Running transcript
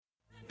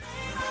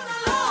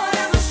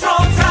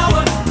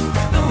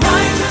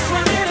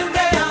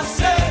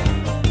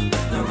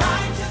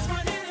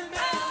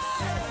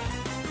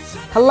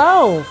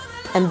Hello,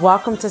 and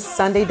welcome to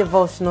Sunday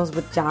Devotionals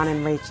with John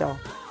and Rachel.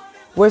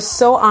 We're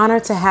so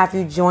honored to have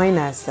you join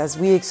us as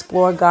we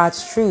explore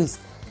God's truths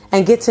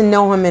and get to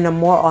know Him in a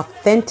more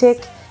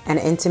authentic and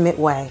intimate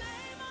way.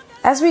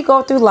 As we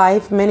go through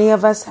life, many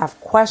of us have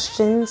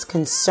questions,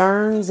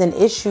 concerns, and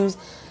issues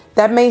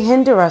that may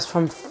hinder us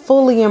from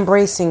fully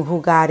embracing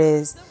who God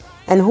is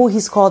and who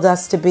He's called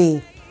us to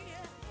be.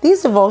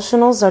 These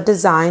devotionals are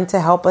designed to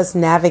help us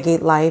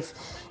navigate life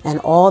and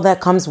all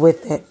that comes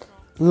with it,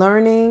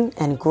 learning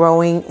and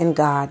growing in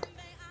God.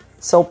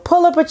 So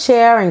pull up a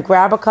chair and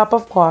grab a cup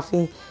of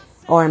coffee,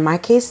 or in my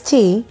case,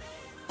 tea,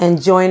 and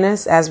join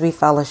us as we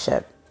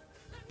fellowship.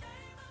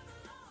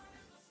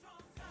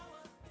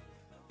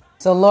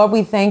 So Lord,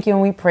 we thank you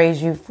and we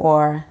praise you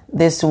for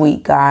this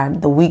week,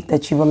 God, the week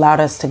that you've allowed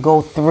us to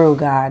go through,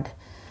 God.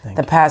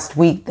 The past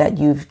week that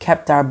you've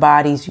kept our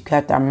bodies, you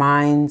kept our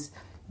minds,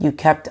 you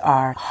kept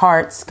our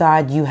hearts,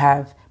 God. You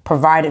have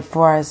provided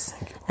for us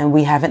and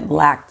we haven't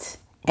lacked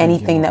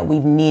anything that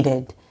we've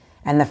needed.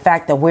 And the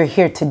fact that we're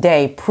here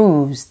today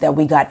proves that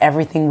we got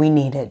everything we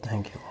needed.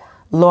 Thank you,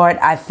 Lord,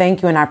 I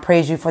thank you and I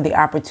praise you for the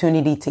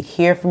opportunity to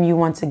hear from you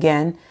once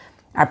again.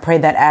 I pray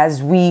that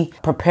as we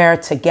prepare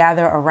to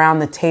gather around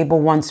the table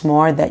once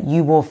more, that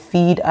you will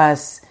feed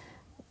us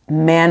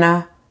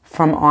manna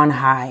from on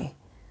high,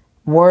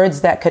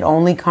 words that could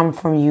only come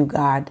from you,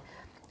 God.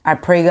 I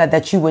pray, God,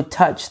 that you would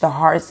touch the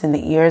hearts and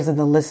the ears of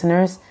the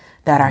listeners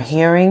that are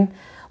hearing.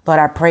 Lord,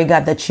 I pray,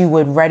 God, that you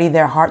would ready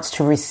their hearts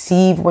to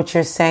receive what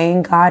you're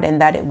saying, God, and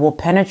that it will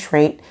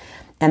penetrate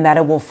and that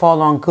it will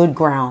fall on good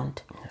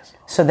ground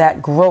so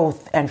that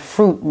growth and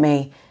fruit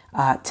may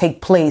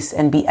take place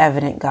and be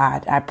evident,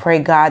 God. I pray,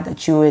 God,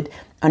 that you would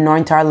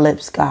anoint our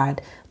lips,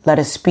 God. Let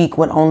us speak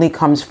what only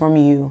comes from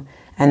you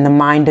and the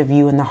mind of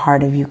you and the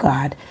heart of you,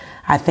 God.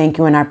 I thank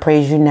you and I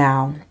praise you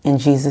now in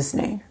Jesus'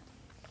 name.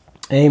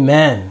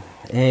 Amen.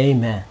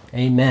 Amen.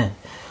 Amen.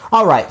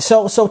 All right.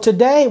 So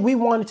today we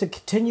wanted to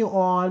continue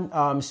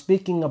on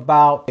speaking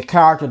about the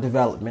character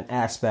development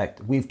aspect.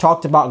 We've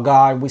talked about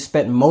God. We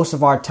spent most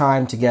of our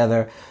time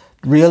together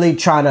really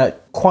trying to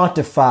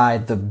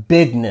quantify the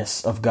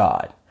bigness of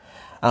God.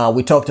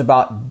 We talked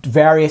about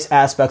various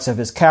aspects of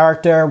his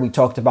character. We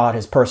talked about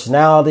his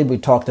personality. We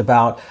talked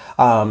about,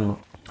 I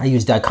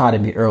used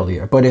dichotomy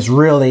earlier, but it's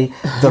really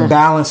the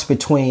balance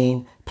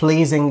between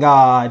pleasing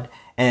God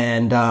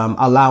and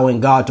allowing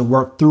God to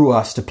work through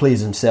us to please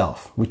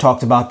himself. We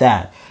talked about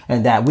that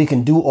and that we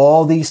can do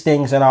all these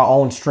things in our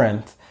own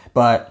strength,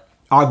 but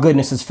our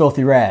goodness is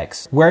filthy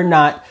rags. We're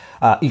not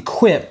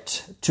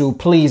equipped to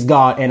please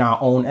God in our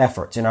own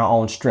efforts, in our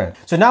own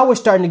strength. So now we're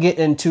starting to get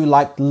into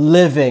like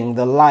living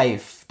the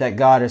life that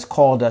God has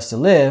called us to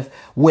live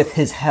with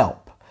his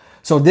help.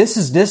 So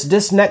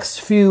this next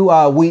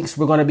few weeks,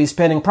 we're going to be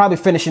spending, probably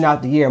finishing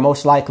out the year,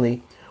 most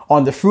likely,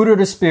 on the fruit of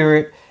the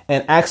Spirit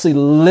and actually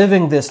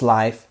living this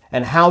life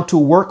and how to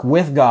work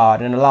with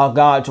God and allow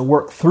God to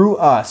work through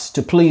us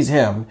to please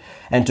him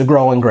and to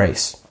grow in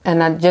grace.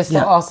 And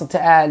also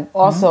to add,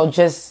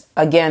 just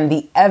again,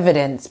 the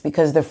evidence,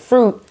 because the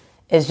fruit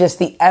is just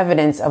the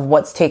evidence of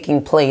what's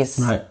taking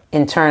place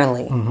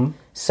internally.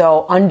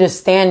 So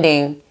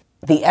understanding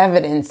the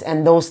evidence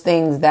and those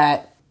things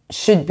that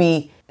should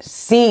be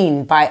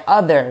seen by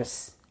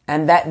others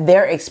and that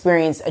their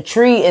experience,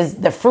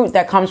 the fruit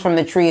that comes from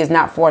the tree is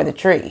not for the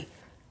tree.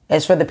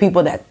 It's for the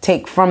people that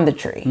take from the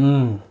tree.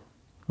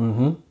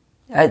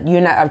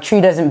 A tree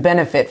doesn't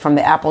benefit from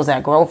the apples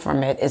that grow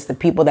from it. It's the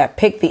people that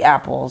pick the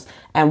apples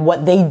and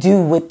what they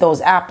do with those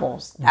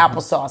apples,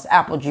 applesauce,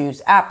 apple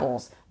juice,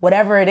 apples,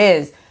 whatever it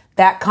is,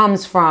 that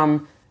comes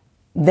from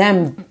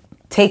them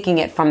taking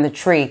it from the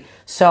tree.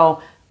 So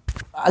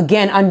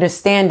again,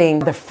 understanding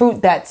the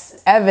fruit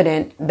that's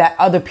evident that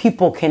other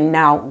people can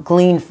now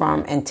glean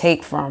from and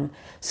take from.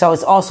 So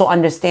it's also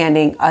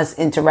understanding us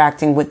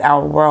interacting with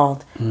our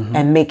world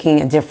and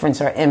making a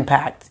difference or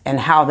impact and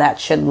how that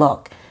should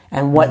look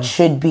and what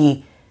should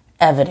be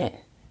evident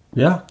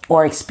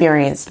or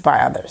experienced by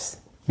others.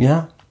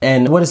 Yeah.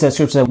 And what is that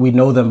scripture? We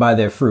know them by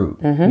their fruit,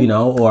 you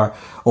know,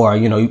 or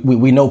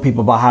we know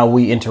people by how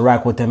we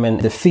interact with them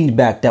and the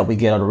feedback that we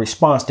get or the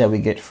response that we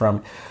get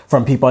from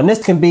people. And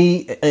this can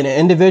be an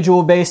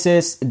individual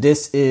basis.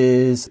 This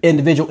is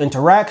individual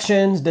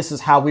interactions. This is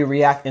how we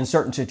react in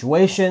certain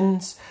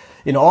situations.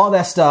 You know, all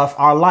that stuff.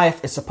 Our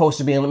life is supposed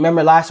to be. And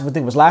remember I think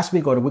it was last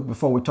week or the week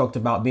before, we talked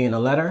about being a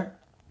letter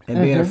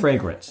and being a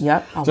fragrance.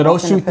 Yep. So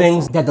those two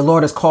things that the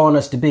Lord is calling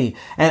us to be.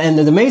 And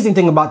the amazing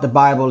thing about the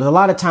Bible is a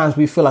lot of times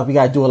we feel like we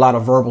got to do a lot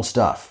of verbal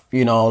stuff,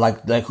 you know,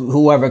 like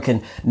whoever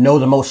can know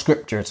the most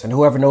scriptures and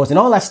whoever knows, and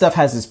all that stuff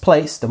has its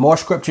place. The more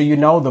scripture you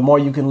know, the more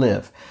you can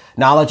live.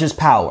 Knowledge is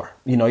power.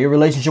 You know, your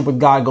relationship with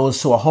God goes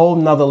to a whole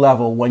nother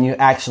level when you're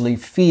actually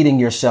feeding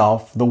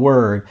yourself the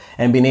word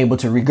and being able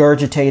to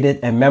regurgitate it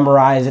and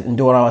memorize it and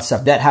do all that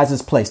stuff. That has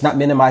its place, not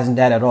minimizing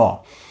that at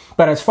all.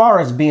 But as far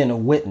as being a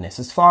witness,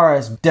 as far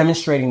as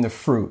demonstrating the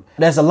fruit,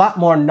 there's a lot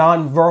more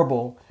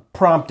nonverbal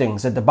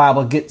promptings that the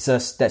Bible gets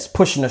us that's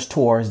pushing us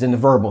towards than the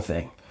verbal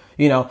thing.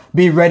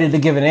 be ready to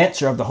give an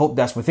answer of the hope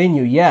that's within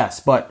you. Yes.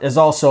 But it's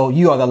also,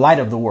 you are the light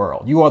of the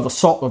world. You are the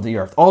salt of the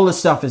earth. All this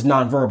stuff is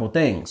nonverbal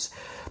things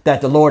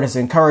that the Lord is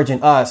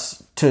encouraging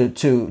us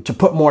to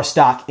put more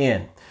stock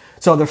in.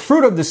 So the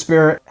fruit of the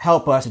Spirit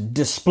help us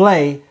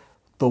display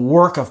the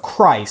work of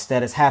Christ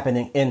that is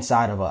happening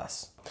inside of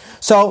us.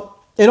 So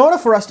in order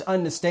for us to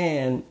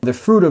understand the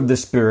fruit of the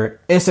Spirit,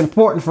 it's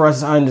important for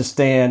us to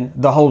understand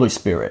the Holy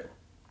Spirit.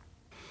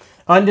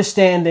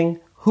 Understanding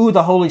who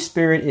the Holy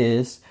Spirit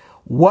is,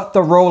 what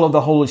the role of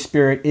the Holy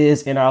Spirit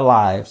is in our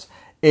lives,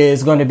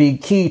 is going to be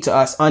key to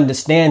us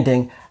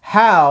understanding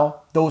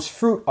how those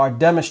fruit are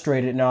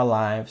demonstrated in our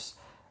lives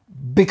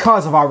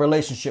because of our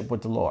relationship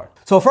with the Lord.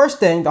 So first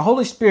thing, the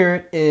Holy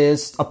Spirit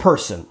is a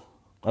person.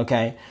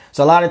 Okay.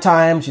 So a lot of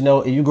times,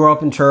 you grow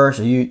up in church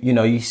or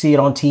you see it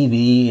on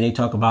TV and they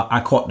talk about, I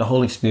caught the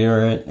Holy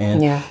Spirit,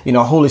 and,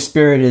 Holy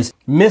Spirit is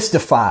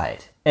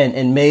mystified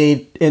and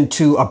made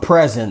into a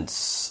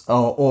presence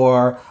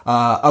or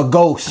a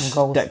ghost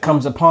that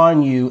comes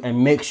upon you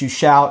and makes you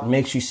shout,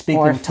 makes you speak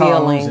in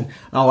tongues. And,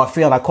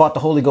 I caught the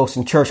Holy Ghost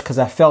in church because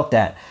I felt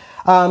that.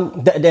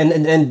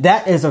 And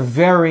that is a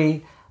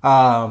very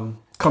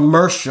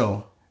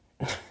commercial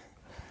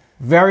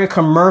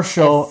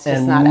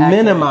and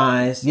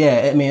minimized.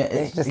 Yeah, I mean,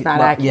 it's just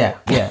not accurate.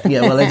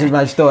 Yeah. Well, let's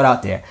just throw it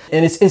out there.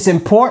 And it's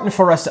important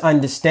for us to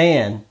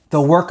understand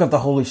the work of the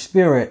Holy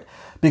Spirit,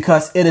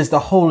 because it is the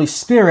Holy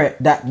Spirit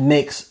that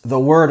makes the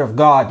Word of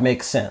God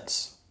make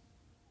sense.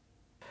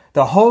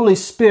 The Holy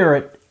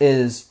Spirit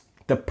is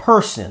the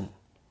person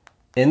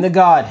in the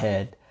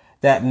Godhead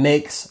that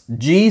makes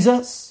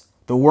Jesus,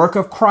 the work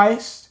of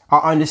Christ,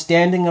 our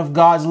understanding of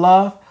God's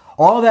love,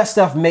 all of that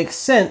stuff makes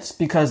sense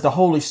because the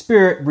Holy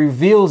Spirit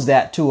reveals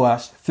that to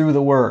us through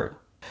the Word,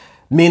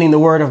 meaning the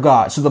Word of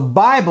God. So the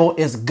Bible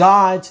is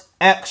God's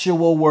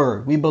actual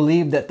Word. We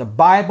believe that the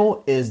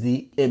Bible is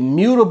the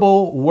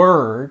immutable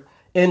Word,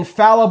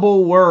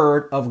 infallible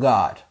Word of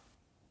God.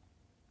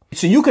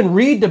 So you can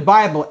read the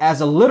Bible as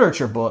a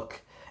literature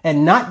book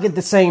and not get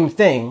the same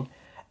thing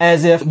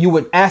as if you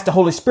would ask the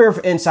Holy Spirit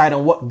for insight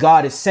on what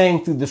God is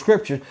saying through the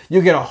Scripture.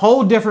 You get a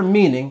whole different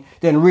meaning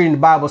than reading the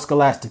Bible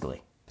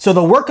scholastically. So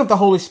the work of the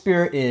Holy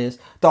Spirit is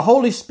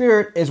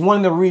one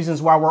of the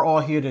reasons why we're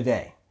all here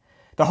today.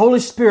 The Holy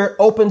Spirit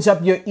opens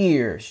up your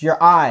ears,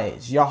 your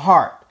eyes, your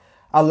heart,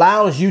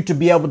 allows you to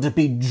be able to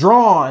be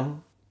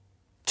drawn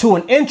to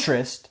an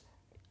interest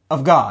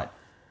of God.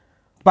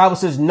 The Bible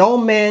says no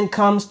man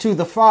comes to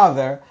the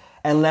Father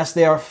unless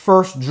they are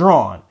first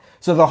drawn.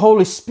 So the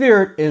Holy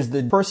Spirit is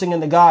the person in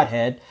the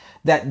Godhead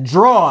that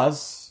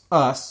draws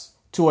us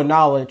to a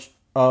knowledge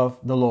of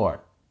the Lord.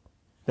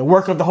 The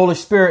work of the Holy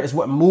Spirit is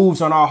what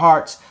moves on our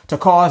hearts to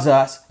cause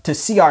us to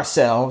see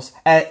ourselves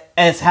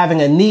as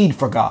having a need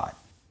for God.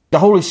 The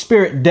Holy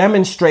Spirit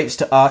demonstrates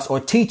to us or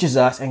teaches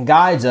us and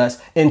guides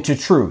us into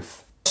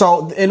truth.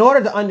 So in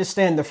order to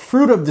understand the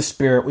fruit of the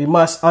Spirit, we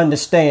must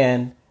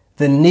understand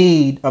the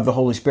need of the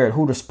Holy Spirit,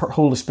 who the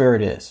Holy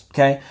Spirit is.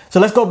 Okay, so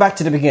let's go back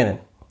to the beginning.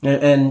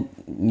 And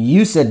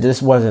you said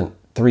this wasn't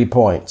 3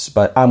 points,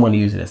 but I'm going to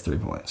use it as 3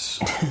 points.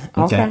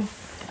 Okay.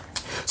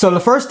 So the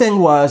first thing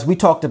was we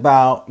talked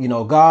about,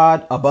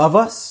 God above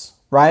us,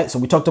 right? So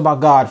we talked about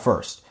God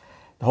first.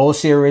 The whole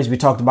series, we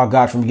talked about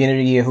God from the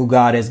beginning of the year, who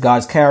God is,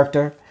 God's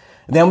character.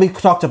 And then we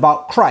talked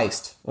about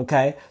Christ.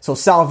 Okay. So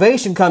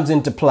salvation comes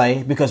into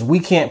play because we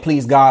can't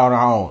please God on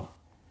our own,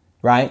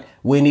 right?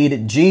 We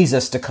needed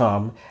Jesus to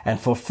come and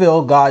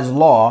fulfill God's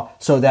law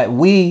so that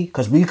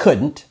because we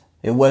couldn't,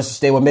 they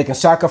were making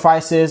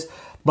sacrifices,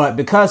 but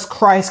because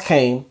Christ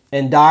came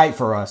and died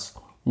for us,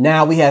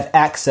 now we have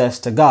access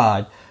to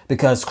God.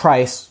 Because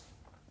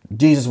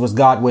Jesus was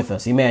God with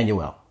us,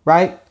 Emmanuel,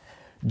 right?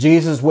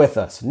 Jesus with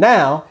us.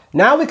 Now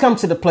we come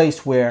to the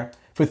place where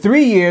for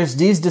 3 years,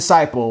 these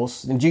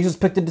disciples, and Jesus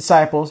picked the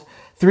disciples,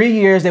 3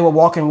 years they were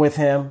walking with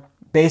him,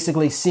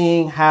 basically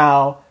seeing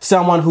how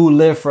someone who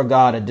lived for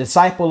God, a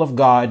disciple of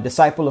God,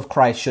 disciple of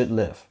Christ should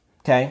live.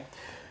 Okay.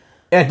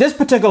 At this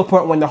particular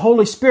point, when the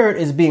Holy Spirit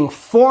is being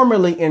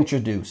formally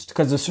introduced,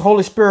 because the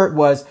Holy Spirit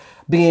was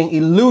being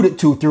alluded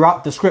to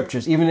throughout the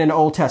scriptures, even in the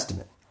Old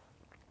Testament.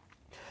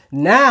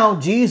 Now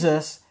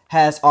Jesus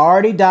has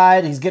already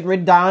died. He's getting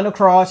ready to die on the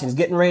cross. He's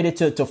getting ready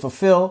to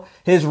fulfill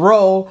his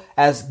role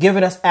as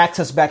giving us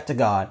access back to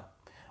God.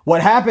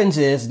 What happens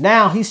is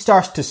now he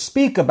starts to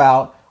speak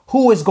about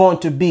who is going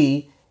to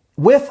be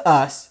with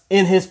us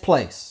in his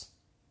place.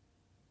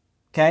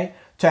 Okay.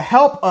 To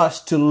help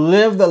us to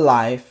live the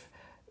life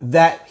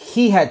that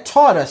he had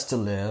taught us to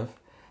live,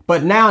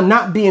 but now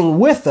not being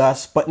with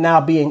us, but now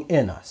being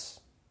in us.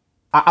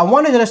 I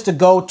wanted us to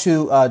go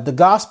to the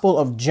Gospel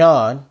of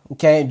John,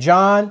 okay,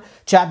 John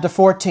chapter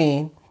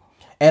 14,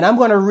 and I'm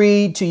going to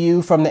read to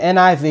you from the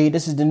NIV.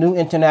 This is the New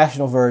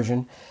International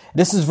Version.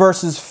 This is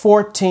verses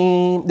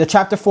 14, the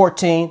chapter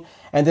 14,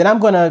 and then I'm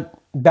going to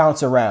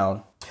bounce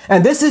around.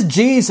 And this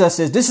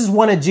is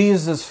one of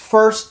Jesus'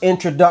 first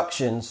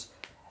introductions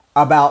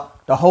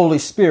about the Holy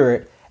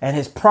Spirit and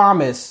his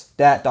promise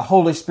that the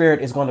Holy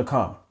Spirit is going to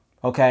come,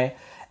 okay?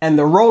 And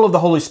the role of the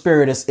Holy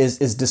Spirit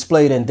is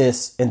displayed in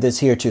this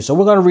here too. So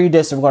we're going to read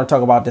this and we're going to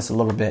talk about this a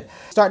little bit.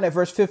 Starting at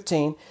verse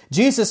 15,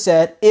 Jesus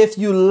said, "If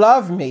you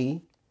love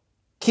me,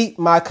 keep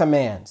my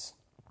commands.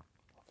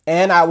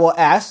 And I will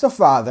ask the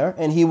Father,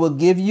 and he will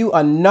give you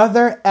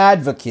another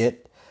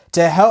advocate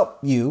to help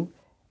you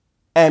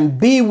and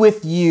be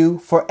with you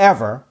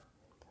forever,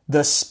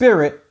 the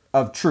Spirit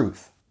of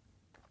truth."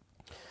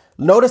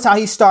 Notice how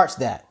he starts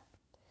that.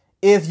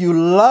 If you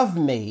love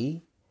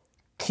me,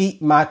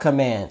 keep my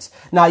commands.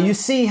 Now you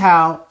see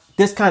how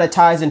this kind of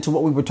ties into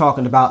what we were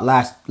talking about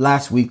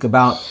last week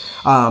about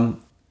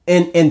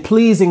in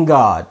pleasing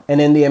God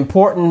and in the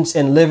importance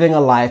in living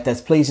a life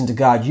that's pleasing to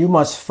God. You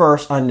must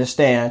first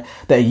understand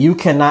that you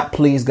cannot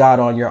please God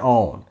on your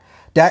own.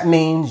 That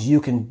means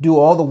you can do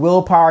all the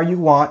willpower you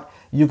want.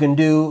 You can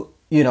do,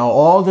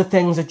 all the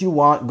things that you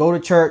want, go to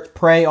church,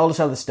 pray, all this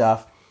other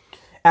stuff.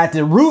 At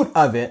the root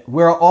of it,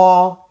 we're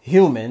all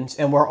humans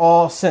and we're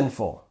all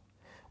sinful.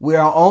 We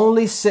are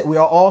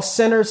all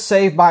sinners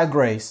saved by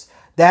grace.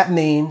 That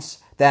means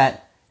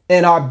that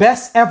in our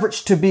best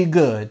efforts to be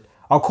good,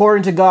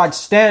 according to God's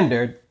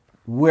standard,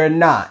 we're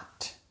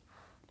not.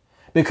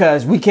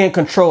 Because we can't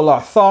control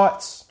our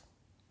thoughts.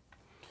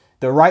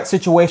 The right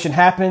situation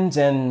happens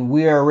and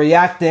we are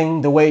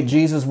reacting the way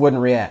Jesus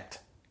wouldn't react.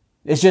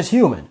 It's just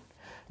human.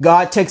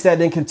 God takes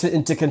that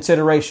into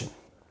consideration.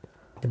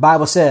 The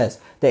Bible says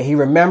that he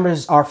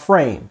remembers our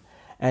frame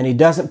and he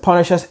doesn't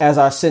punish us as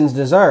our sins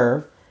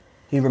deserve.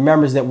 He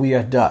remembers that we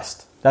are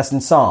dust. That's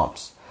in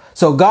Psalms.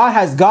 So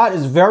God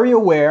is very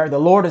aware. The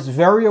Lord is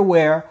very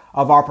aware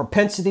of our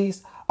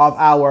propensities, of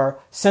our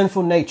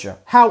sinful nature.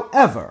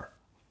 However,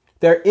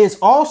 there is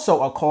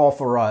also a call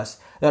for us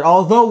that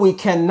although we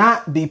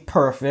cannot be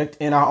perfect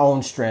in our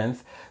own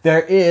strength,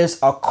 there is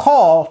a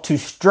call to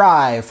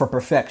strive for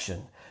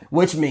perfection,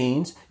 which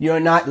means you're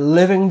not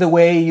living the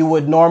way you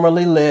would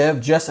normally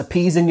live, just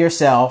appeasing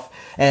yourself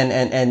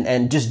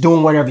and just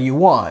doing whatever you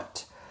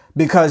want.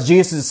 Because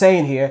Jesus is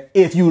saying here,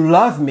 if you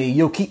love me,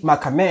 you'll keep my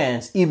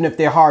commands, even if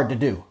they're hard to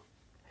do.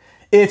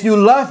 If you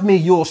love me,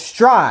 you'll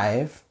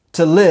strive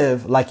to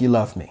live like you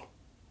love me.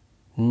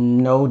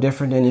 No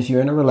different than if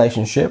you're in a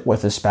relationship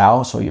with a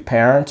spouse or your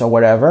parents or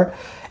whatever,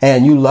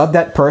 and you love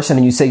that person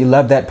and you say you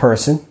love that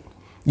person.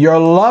 Your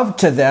love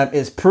to them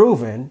is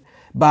proven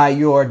by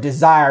your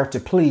desire to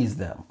please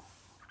them.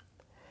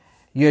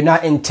 You're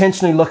not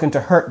intentionally looking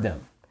to hurt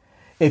them.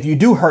 If you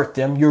do hurt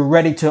them, you're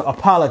ready to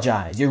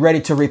apologize. You're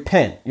ready to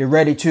repent. You're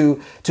ready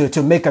to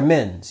make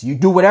amends. You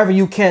do whatever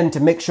you can to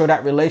make sure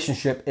that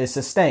relationship is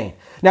sustained.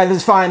 Now,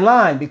 there's a fine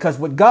line because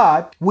with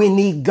God, we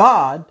need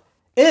God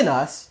in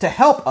us to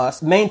help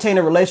us maintain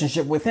a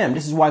relationship with him.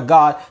 This is why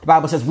the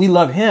Bible says we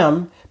love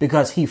him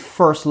because he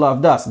first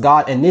loved us.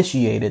 God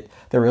initiated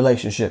the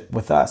relationship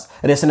with us.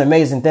 And it's an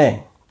amazing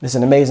thing. It's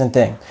an amazing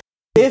thing.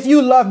 If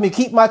you love me,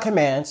 keep my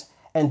commands.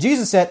 And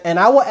Jesus said, and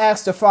I will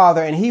ask the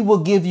Father, and he will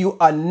give you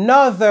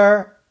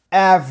another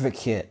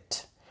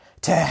advocate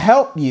to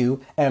help you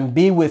and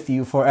be with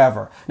you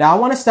forever. Now, I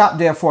want to stop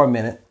there for a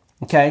minute,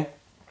 okay?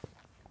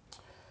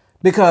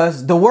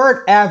 Because the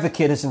word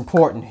advocate is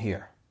important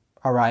here,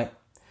 all right?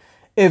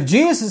 If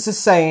Jesus is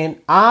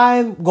saying,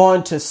 I'm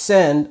going to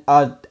send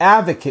an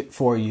advocate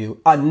for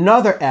you,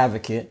 another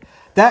advocate,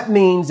 that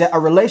means that a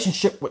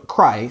relationship with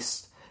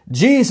Christ,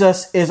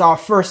 Jesus is our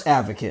first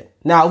advocate.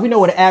 Now, we know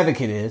what an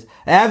advocate is.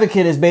 An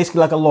advocate is basically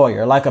like a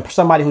lawyer, like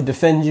somebody who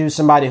defends you,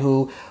 somebody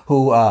who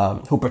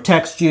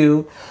protects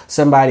you,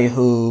 somebody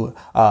who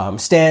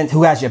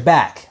has your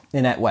back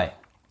in that way.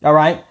 All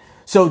right.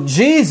 So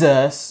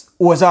Jesus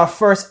was our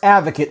first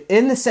advocate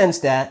in the sense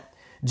that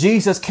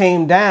Jesus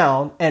came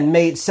down and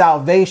made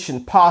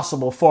salvation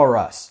possible for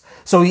us.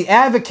 So he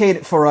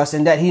advocated for us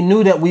in that he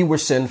knew that we were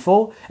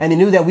sinful and he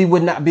knew that we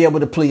would not be able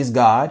to please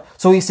God.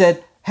 So he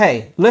said,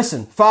 hey,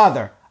 listen,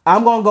 Father,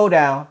 I'm going to go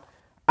down.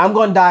 I'm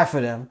going to die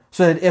for them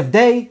so that if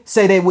they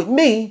say they with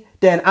me,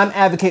 then I'm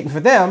advocating for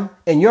them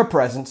in your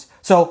presence.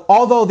 So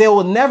although they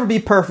will never be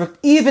perfect,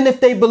 even if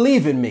they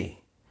believe in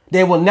me,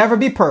 they will never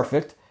be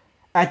perfect.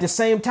 At the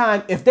same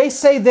time, if they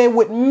say they're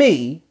with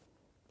me,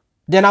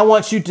 then I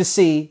want you to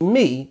see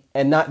me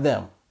and not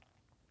them.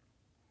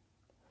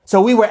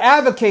 So we were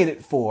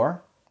advocated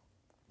for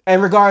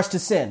in regards to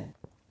sin.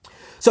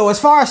 So as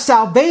far as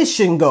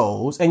salvation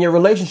goes and your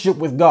relationship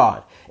with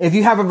God, if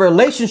you have a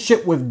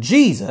relationship with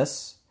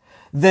Jesus,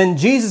 then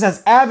Jesus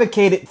has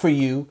advocated for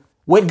you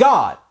with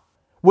God,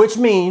 which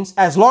means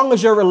as long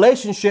as your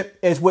relationship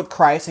is with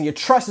Christ and your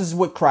trust is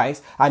with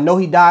Christ, I know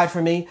he died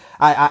for me.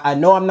 I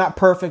know I'm not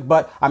perfect,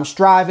 but I'm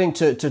striving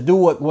to do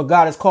what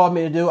God has called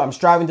me to do. I'm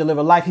striving to live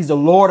a life. He's the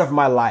Lord of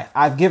my life.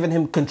 I've given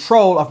him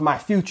control of my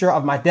future,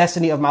 of my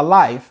destiny, of my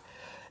life.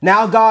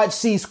 Now God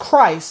sees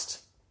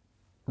Christ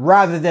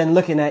rather than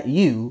looking at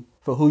you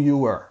for who you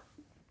were.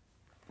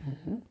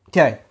 Mm-hmm.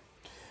 Okay.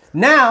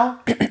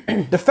 Now,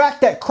 the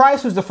fact that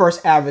Christ was the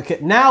first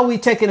advocate, now we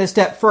take it a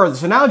step further.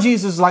 So now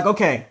Jesus is like,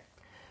 okay,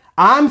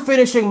 I'm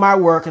finishing my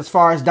work as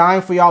far as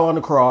dying for y'all on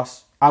the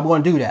cross. I'm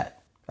going to do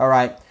that. All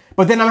right.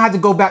 But then I'm going to have to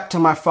go back to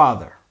my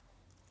Father.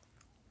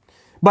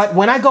 But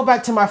when I go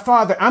back to my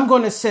Father, I'm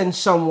going to send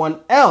someone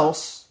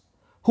else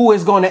who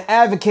is going to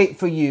advocate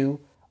for you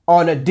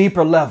on a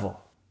deeper level.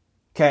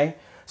 Okay.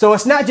 So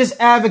it's not just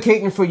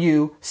advocating for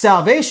you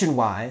salvation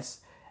wise.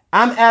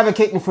 I'm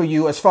advocating for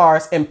you as far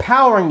as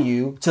empowering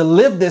you to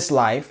live this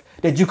life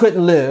that you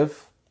couldn't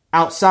live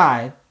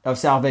outside of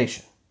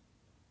salvation.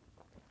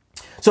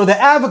 So the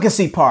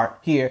advocacy part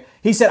here,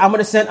 he said, I'm going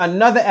to send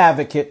another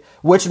advocate,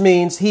 which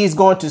means he's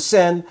going to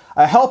send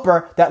a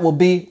helper that will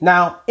be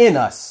now in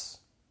us.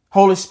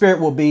 Holy Spirit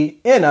will be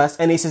in us.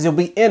 And he says he'll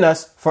be in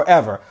us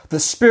forever.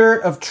 The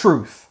Spirit of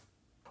truth.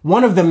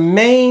 One of the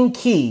main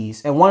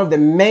keys and one of the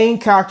main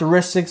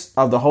characteristics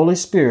of the Holy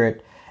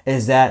Spirit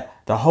is that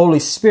the Holy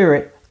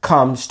Spirit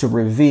comes to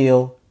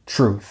reveal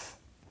truth.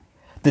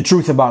 The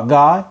truth about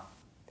God,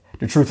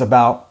 the truth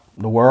about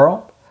the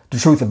world, the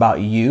truth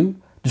about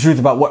you, the truth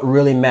about what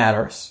really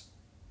matters.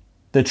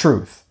 The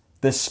truth,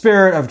 the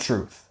Spirit of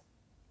truth.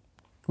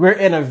 We're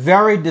in a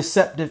very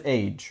deceptive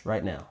age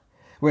right now.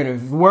 We're in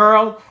a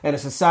world and a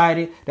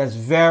society that's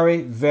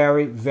very,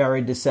 very,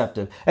 very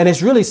deceptive. And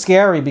it's really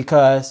scary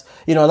because,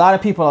 a lot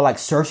of people are like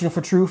searching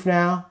for truth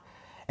now.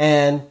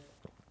 And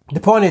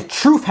the point is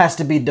truth has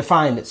to be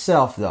defined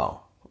itself, though,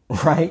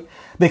 right?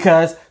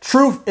 Because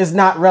truth is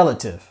not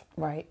relative.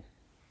 Right.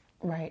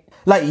 Right.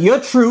 Like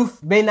your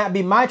truth may not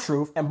be my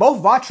truth, and both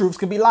of our truths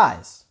could be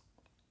lies.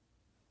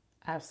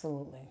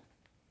 Absolutely.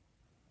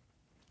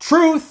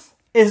 Truth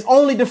is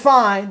only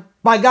defined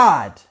by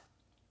God.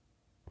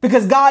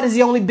 Because God is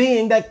the only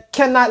being that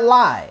cannot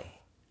lie.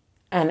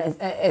 And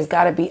it's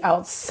got to be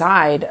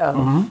outside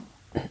of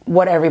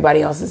what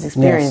everybody else is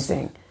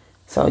experiencing. Yes.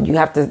 So you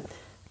have to,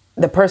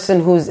 the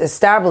person who's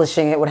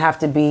establishing it would have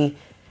to be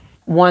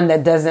one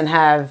that doesn't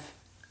have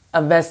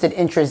a vested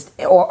interest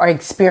or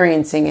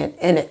experiencing it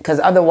in it. Because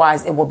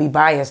otherwise it will be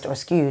biased or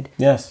skewed.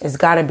 Yes. It's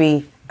got to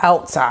be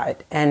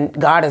outside. And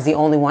God is the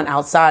only one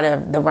outside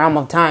of the realm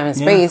of time and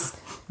space.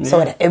 Yeah.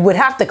 So it would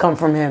have to come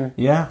from him.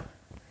 Yeah.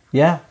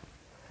 Yeah.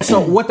 So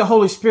what the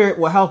Holy Spirit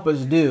will help us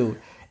do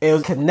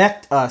is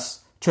connect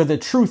us to the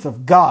truth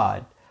of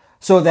God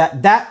so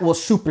that will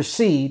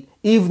supersede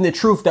even the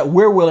truth that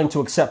we're willing to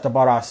accept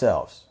about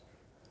ourselves.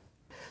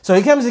 So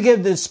he comes to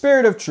give the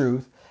Spirit of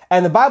truth.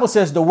 And the Bible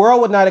says the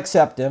world would not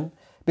accept him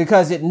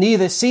because it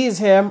neither sees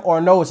him or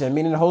knows him,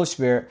 meaning the Holy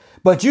Spirit.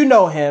 But you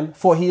know him,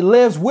 for he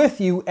lives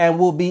with you and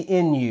will be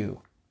in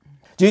you.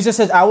 Jesus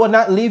says, I will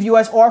not leave you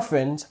as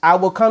orphans. I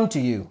will come to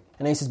you.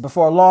 And he says,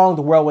 before long,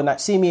 the world will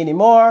not see me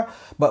anymore,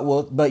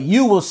 but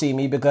you will see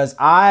me because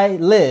I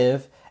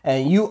live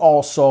and you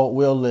also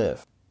will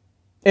live.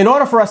 In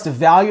order for us to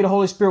value the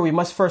Holy Spirit, we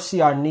must first see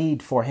our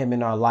need for him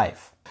in our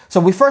life. So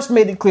we first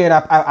made it clear, and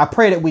I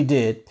pray that we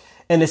did,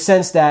 in the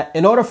sense that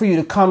in order for you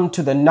to come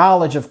to the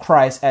knowledge of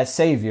Christ as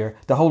Savior,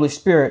 the Holy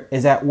Spirit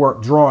is at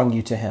work drawing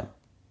you to him.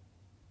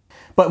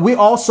 But we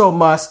also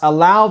must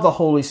allow the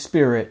Holy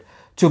Spirit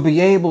to be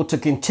able to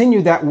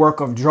continue that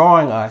work of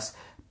drawing us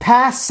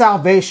past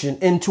salvation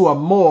into a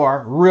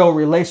more real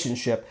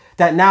relationship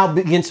that now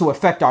begins to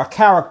affect our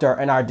character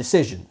and our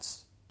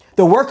decisions.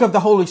 The work of the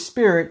Holy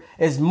Spirit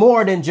is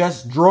more than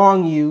just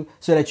drawing you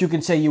so that you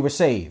can say you were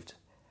saved.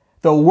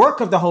 The work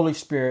of the Holy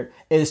Spirit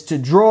is to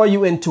draw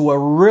you into a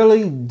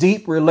really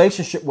deep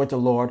relationship with the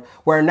Lord,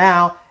 where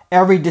now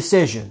every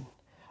decision,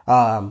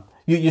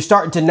 you're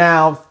starting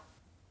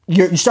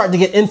to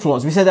get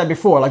influenced. We said that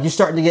before, like you're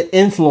starting to get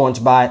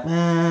influenced by,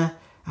 I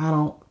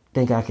don't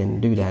think I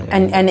can do that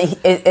anymore. And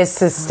it's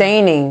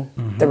sustaining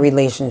the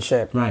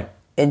relationship. Right.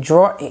 He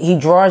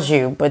draws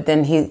you, but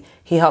then he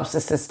helps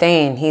to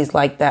sustain. He's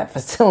like that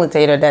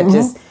facilitator that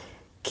just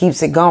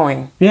keeps it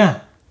going.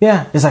 Yeah.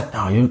 Yeah. It's like, no,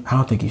 I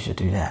don't think you should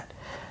do that.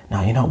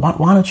 No,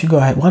 why don't you go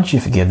ahead? Why don't you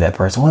forgive that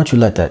person? Why don't you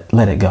let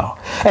it go?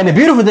 And the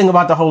beautiful thing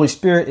about the Holy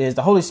Spirit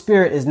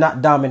is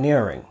not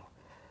domineering.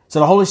 So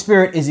the Holy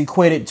Spirit is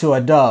equated to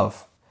a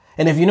dove.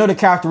 And if you know the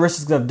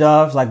characteristics of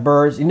doves, like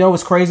birds, you know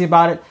what's crazy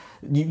about it?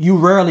 You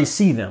rarely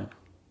see them,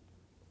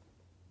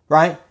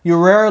 right?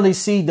 You rarely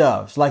see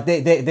doves. Like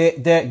they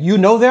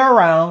they're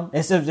around.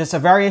 It's a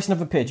variation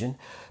of a pigeon,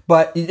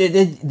 but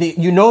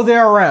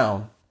they're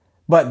around,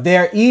 but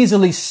they're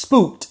easily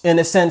spooked in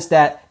the sense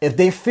that if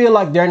they feel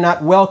like they're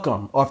not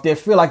welcome, or if they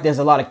feel like there's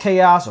a lot of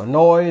chaos or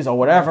noise or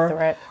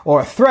whatever,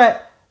 or a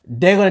threat,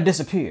 they're going to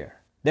disappear.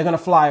 They're going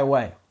to fly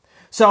away.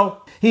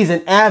 So he's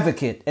an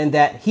advocate in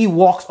that he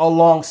walks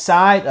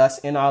alongside us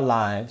in our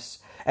lives.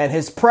 And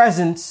his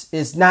presence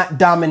is not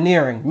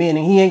domineering,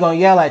 meaning he ain't going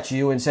to yell at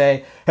you and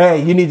say,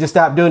 hey, you need to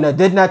stop doing that.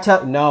 Didn't I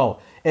tell? No,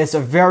 it's a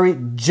very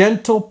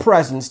gentle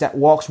presence that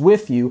walks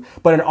with you,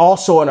 but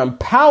also an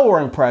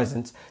empowering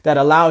presence that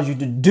allows you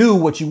to do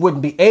what you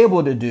wouldn't be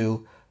able to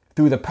do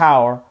through the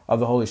power of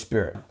the Holy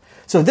Spirit.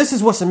 So this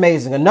is what's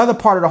amazing. Another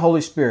part of the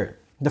Holy Spirit.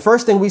 The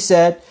first thing we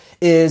said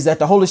is that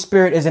the Holy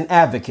Spirit is an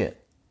advocate,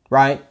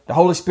 right? The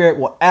Holy Spirit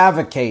will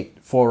advocate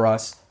for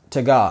us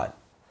to God.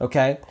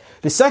 Okay.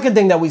 The second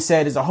thing that we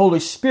said is the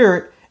Holy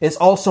Spirit is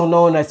also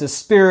known as the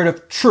Spirit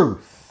of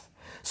truth.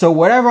 So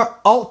whatever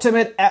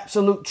ultimate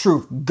absolute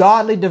truth,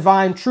 godly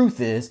divine truth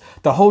is,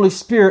 the Holy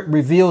Spirit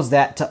reveals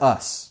that to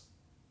us.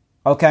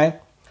 Okay.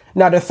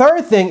 Now, the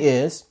third thing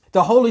is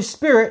the Holy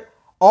Spirit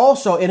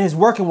also, in his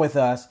working with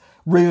us,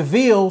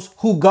 reveals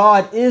who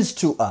God is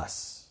to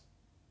us.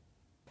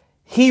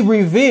 He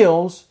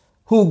reveals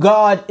who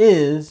God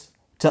is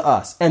to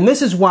us. And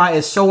this is why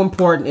it's so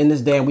important in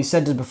this day. And we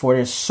said this before.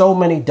 There's so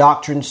many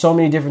doctrines, so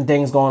many different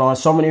things going on,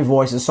 so many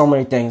voices, so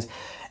many things.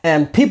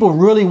 And people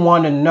really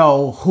want to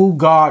know who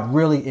God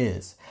really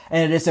is.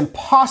 And it is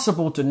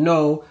impossible to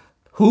know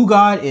who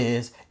God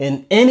is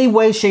in any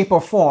way, shape,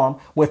 or form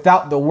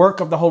without the work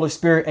of the Holy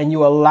Spirit and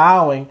you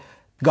allowing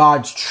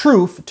God's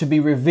truth to be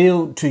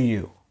revealed to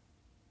you.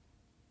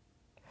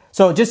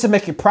 So just to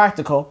make it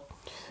practical,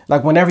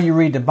 like whenever you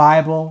read the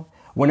Bible,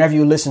 whenever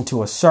you listen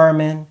to a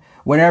sermon,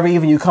 whenever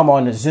even you come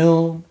on the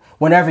Zoom,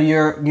 whenever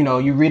you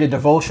read a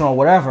devotional or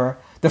whatever,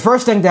 the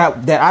first thing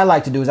that I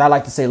like to do is I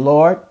like to say,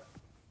 Lord,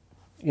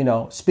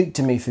 speak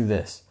to me through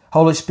this.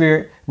 Holy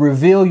Spirit,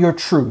 reveal your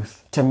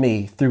truth to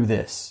me through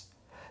this.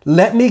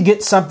 Let me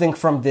get something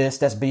from this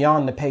that's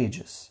beyond the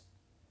pages.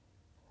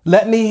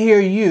 Let me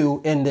hear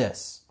you in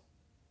this.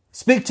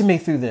 Speak to me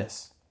through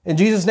this. In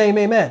Jesus' name,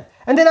 amen.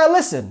 And then I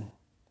listen.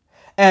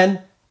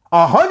 And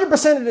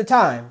 100% of the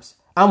times,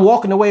 I'm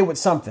walking away with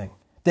something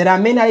that I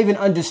may not even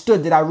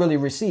understood that I really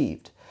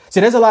received. So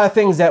there's a lot of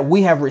things that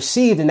we have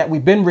received and that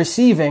we've been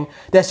receiving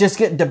that's just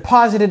get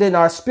deposited in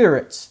our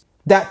spirits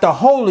that the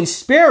Holy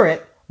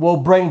Spirit will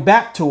bring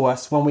back to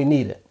us when we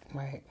need it.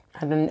 Right.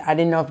 I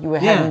didn't know if you were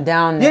heading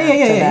down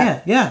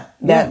there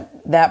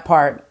that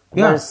part,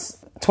 verse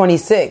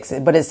 26.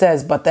 But it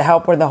says, but the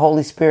Helper, the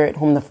Holy Spirit,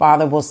 whom the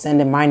Father will send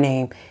in my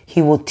name,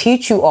 he will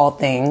teach you all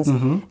things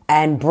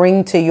and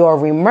bring to your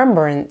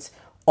remembrance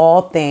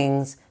all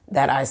things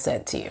that I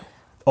said to you.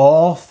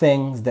 All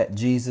things that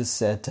Jesus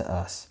said to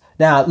us.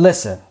 Now,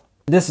 listen,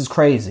 this is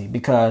crazy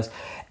because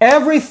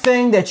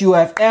everything that you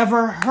have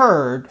ever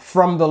heard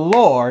from the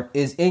Lord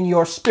is in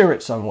your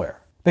spirit somewhere.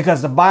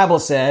 Because the Bible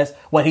says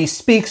when he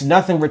speaks,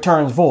 nothing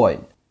returns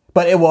void,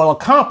 but it will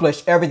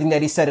accomplish everything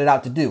that he set it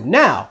out to do.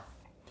 Now,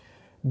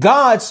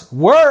 God's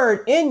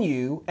word in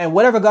you and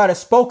whatever God has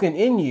spoken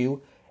in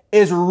you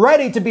is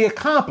ready to be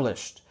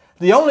accomplished.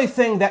 The only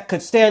thing that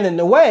could stand in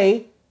the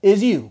way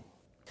is you.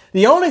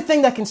 The only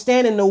thing that can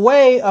stand in the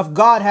way of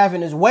God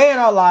having his way in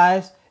our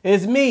lives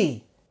is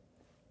me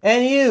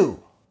and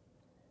you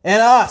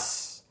and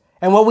us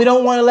and what we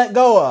don't want to let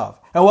go of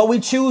and what we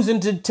choose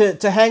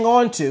to hang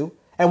on to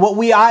and what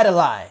we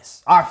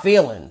idolize, our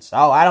feelings.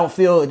 Oh, I don't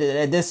feel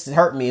that this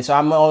hurt me, so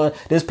I'm on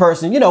this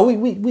person.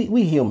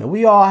 We human.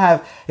 We all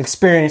have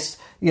experienced,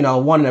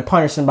 wanting to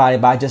punish somebody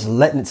by just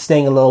letting it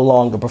sting a little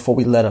longer before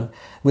we let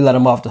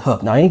them off the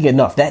hook. Now, you ain't getting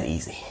off that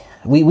easy.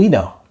 We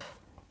know.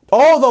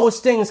 All those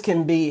things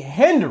can be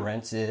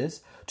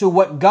hindrances to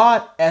what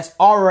God is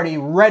already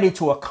ready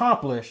to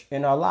accomplish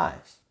in our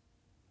lives.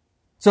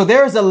 So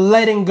there's a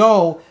letting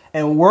go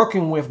and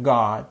working with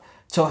God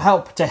to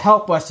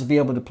help us to be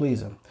able to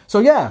please him.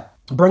 So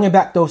bringing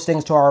back those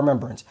things to our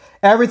remembrance.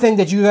 Everything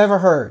that you've ever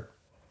heard,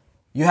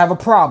 you have a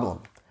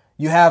problem,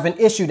 you have an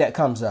issue that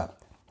comes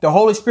up. The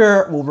Holy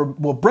Spirit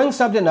will bring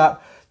something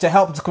up to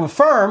help to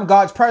confirm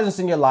God's presence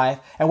in your life.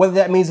 And whether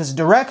that means it's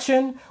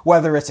direction,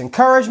 whether it's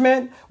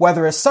encouragement,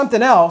 whether it's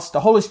something else,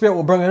 the Holy Spirit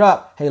will bring it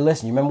up. Hey,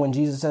 listen, you remember when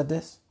Jesus said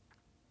this?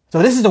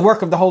 So this is the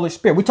work of the Holy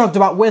Spirit. We talked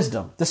about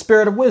wisdom, the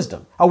spirit of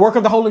wisdom, a work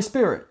of the Holy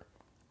Spirit,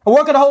 a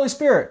work of the Holy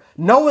Spirit,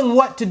 knowing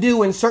what to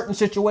do in certain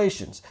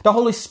situations. The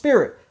Holy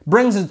Spirit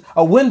brings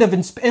a wind of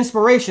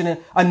inspiration and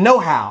a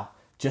know-how.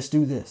 Just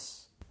do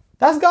this.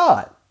 That's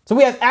God. So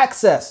we have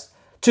access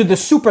to the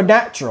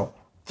supernatural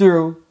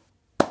through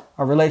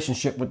a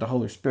relationship with the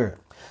Holy Spirit.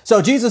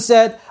 So Jesus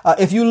said,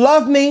 if you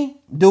love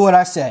me, do what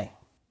I say.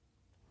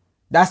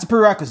 That's the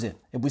prerequisite.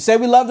 If we say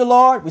we love the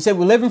Lord, we say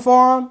we're living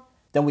for him,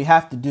 then we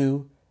have to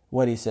do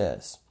what he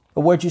says.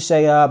 But what you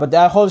say, but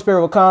that Holy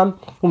Spirit will come,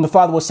 whom the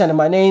Father will send in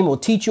my name, will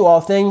teach you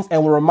all things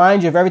and will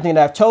remind you of everything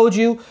that I've told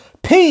you.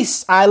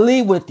 Peace I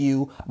leave with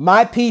you.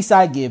 My peace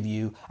I give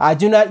you. I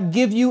do not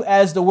give you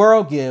as the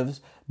world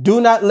gives. Do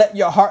not let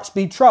your hearts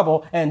be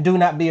troubled and do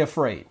not be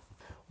afraid.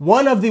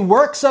 One of the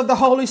works of the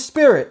Holy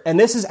Spirit, and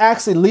this is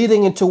actually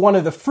leading into one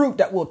of the fruit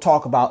that we'll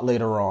talk about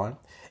later on,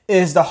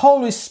 is the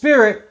Holy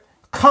Spirit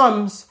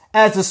comes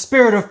as a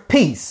spirit of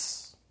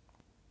peace,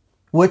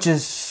 which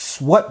is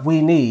what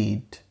we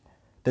need.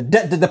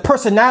 The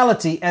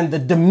personality and the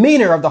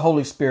demeanor of the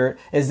Holy Spirit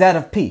is that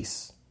of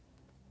peace.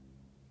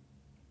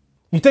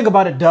 You think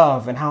about a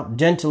dove and how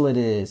gentle it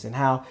is and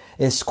how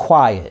it's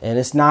quiet and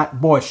it's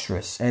not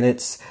boisterous and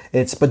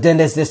but then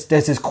there's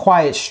this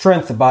quiet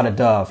strength about a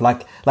dove.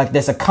 Like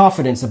there's a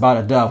confidence about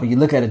a dove. When you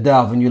look at a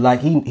dove and you're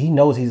like, he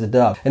knows he's a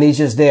dove and he's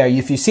just there.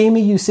 If you see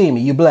me, you see me,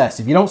 you blessed.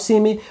 If you don't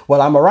see me,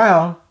 well, I'm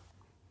around.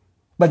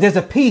 But there's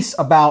a peace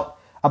about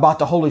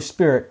the Holy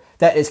Spirit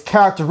that is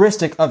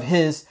characteristic of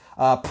his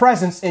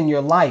presence in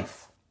your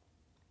life.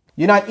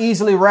 You're not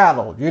easily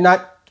rattled. You're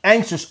not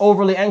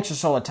overly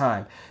anxious all the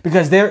time,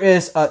 because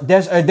there's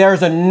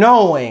a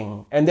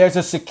knowing and there's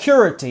a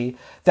security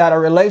that a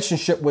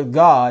relationship with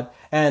God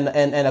and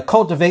a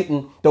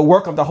cultivating the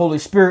work of the Holy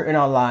Spirit in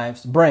our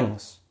lives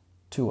brings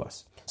to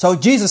us. So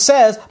Jesus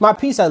says, my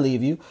peace I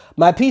leave you,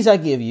 my peace I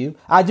give you.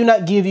 I do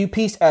not give you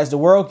peace as the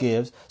world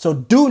gives. So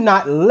do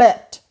not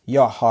let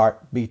your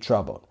heart be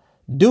troubled.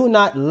 Do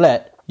not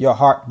let your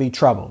heart be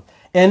troubled.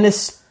 In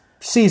this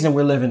season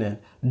we're living in,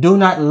 do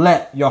not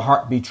let your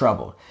heart be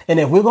troubled. And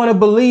if we're going to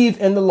believe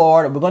in the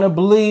Lord, if we're going to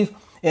believe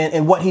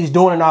in what he's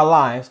doing in our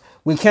lives,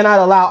 we cannot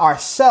allow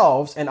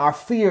ourselves and our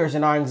fears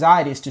and our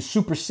anxieties to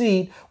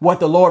supersede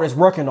what the Lord is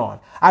working on.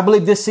 I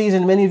believe this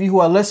season, many of you who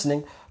are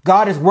listening,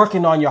 God is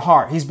working on your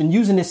heart. He's been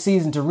using this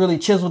season to really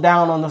chisel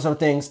down on those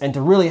things and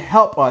to really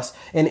help us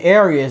in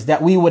areas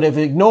that we would have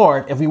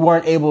ignored if we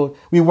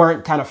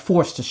weren't kind of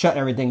forced to shut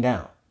everything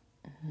down.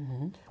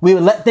 Mm-hmm. We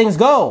would let things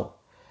go.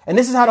 And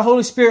this is how the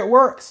Holy Spirit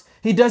works.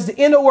 He does the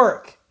inner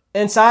work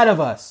inside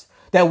of us,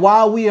 that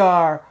while we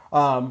are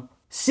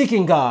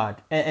seeking God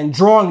and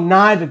drawing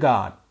nigh to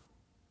God,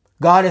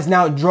 God is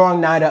now drawing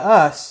nigh to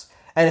us.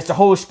 And it's the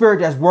Holy Spirit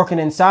that's working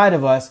inside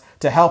of us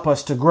to help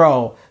us to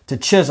grow, to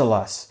chisel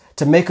us,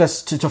 to make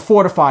us, to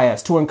fortify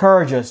us, to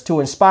encourage us, to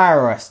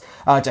inspire us,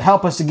 to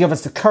help us, to give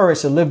us the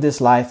courage to live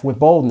this life with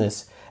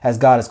boldness as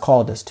God has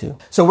called us to.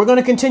 So we're going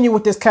to continue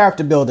with this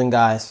character building,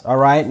 guys. All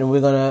right. And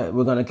we're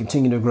going to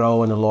continue to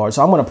grow in the Lord.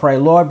 So I'm going to pray.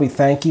 Lord, we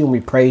thank you and we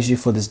praise you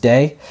for this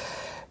day.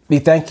 We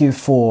thank you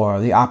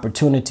for the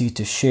opportunity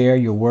to share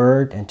your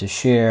word and to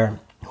share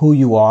who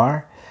you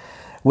are.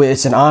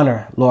 It's an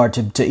honor, Lord,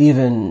 to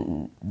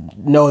even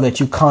know that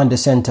you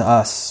condescend to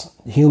us,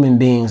 human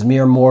beings,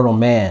 mere mortal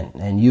man,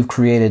 and you've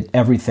created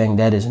everything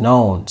that is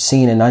known,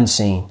 seen and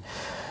unseen,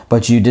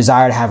 but you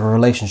desire to have a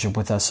relationship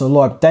with us. So,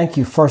 Lord, thank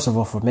you, first of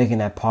all, for making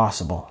that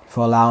possible,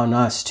 for allowing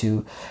us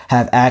to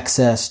have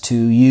access to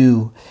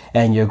you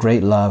and your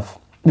great love.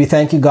 We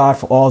thank you, God,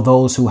 for all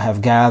those who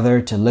have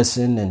gathered to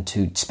listen and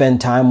to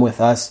spend time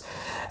with us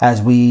as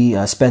we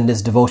spend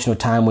this devotional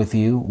time with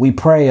you. We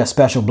pray a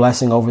special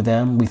blessing over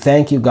them. We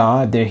thank you,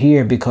 God. They're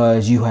here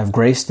because you have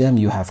graced them.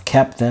 You have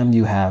kept them.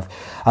 You have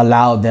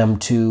allowed them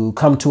to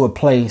come to a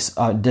place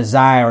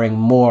desiring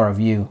more of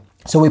you.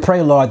 So we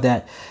pray, Lord,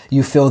 that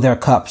you fill their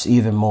cups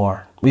even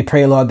more. We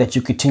pray, Lord, that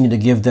you continue to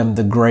give them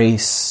the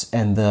grace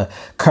and the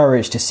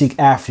courage to seek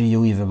after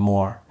you even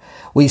more.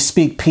 We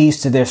speak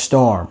peace to their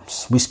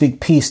storms. We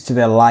speak peace to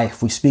their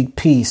life. We speak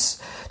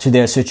peace to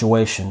their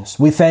situations.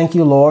 We thank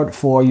you, Lord,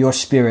 for your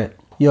spirit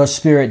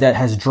that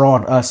has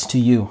drawn us to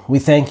you. We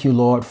thank you,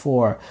 Lord,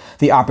 for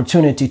the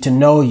opportunity to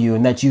know you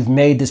and that you've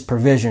made this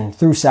provision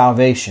through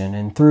salvation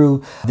and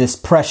through this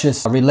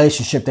precious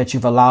relationship that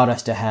you've allowed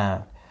us to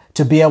have,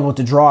 to be able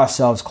to draw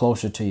ourselves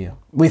closer to you.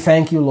 We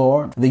thank you,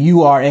 Lord, that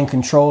you are in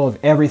control of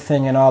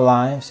everything in our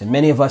lives. And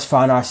many of us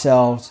find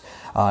ourselves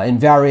in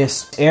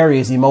various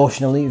areas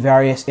emotionally,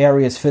 various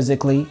areas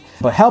physically,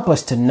 but help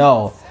us to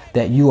know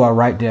that you are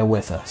right there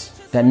with us,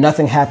 that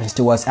nothing happens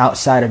to us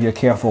outside of your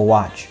careful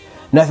watch.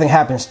 Nothing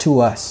happens to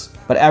us,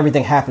 but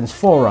everything happens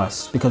for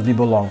us because we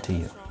belong to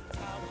you.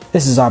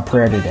 This is our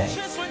prayer today.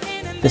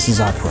 This is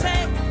our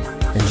prayer.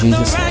 In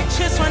Jesus'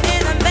 name.